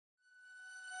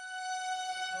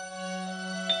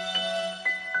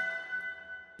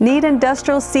Need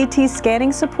industrial CT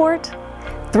scanning support?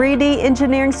 3D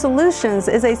Engineering Solutions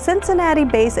is a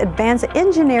Cincinnati-based advanced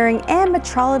engineering and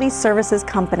metrology services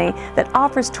company that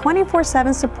offers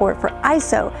 24/7 support for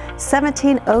ISO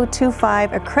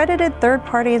 17025 accredited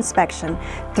third-party inspection,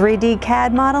 3D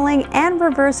CAD modeling, and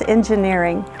reverse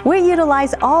engineering. We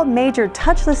utilize all major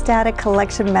touchless data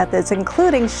collection methods,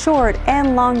 including short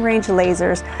and long-range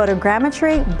lasers,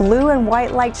 photogrammetry, blue and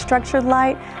white light structured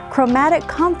light, chromatic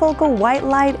confocal white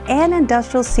light, and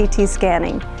industrial CT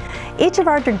scanning. Each of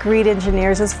our degreed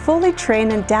engineers is fully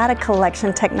trained in data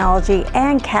collection technology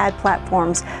and CAD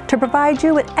platforms to provide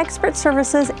you with expert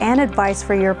services and advice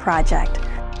for your project.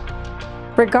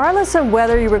 Regardless of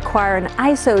whether you require an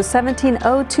ISO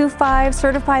 17025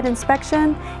 certified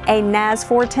inspection, a NAS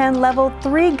 410 Level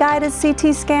 3 guided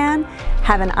CT scan,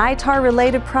 have an ITAR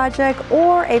related project,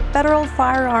 or a federal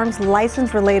firearms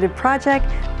license related project,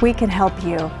 we can help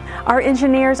you. Our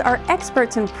engineers are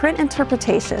experts in print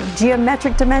interpretation,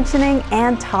 geometric dimensioning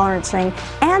and tolerancing,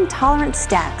 and tolerance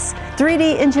stacks.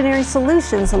 3D Engineering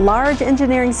Solutions large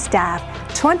engineering staff,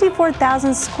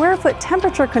 24,000 square foot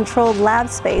temperature controlled lab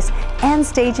space and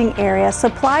staging area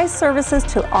supplies services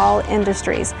to all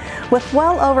industries. With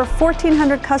well over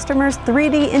 1,400 customers,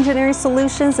 3D Engineering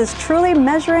Solutions is truly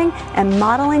measuring and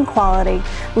modeling quality.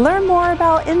 Learn more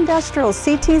about industrial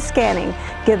CT scanning.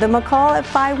 Give them a call at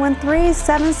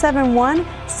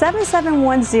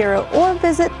 513-771-7710 or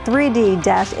visit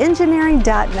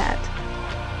 3D-engineering.net.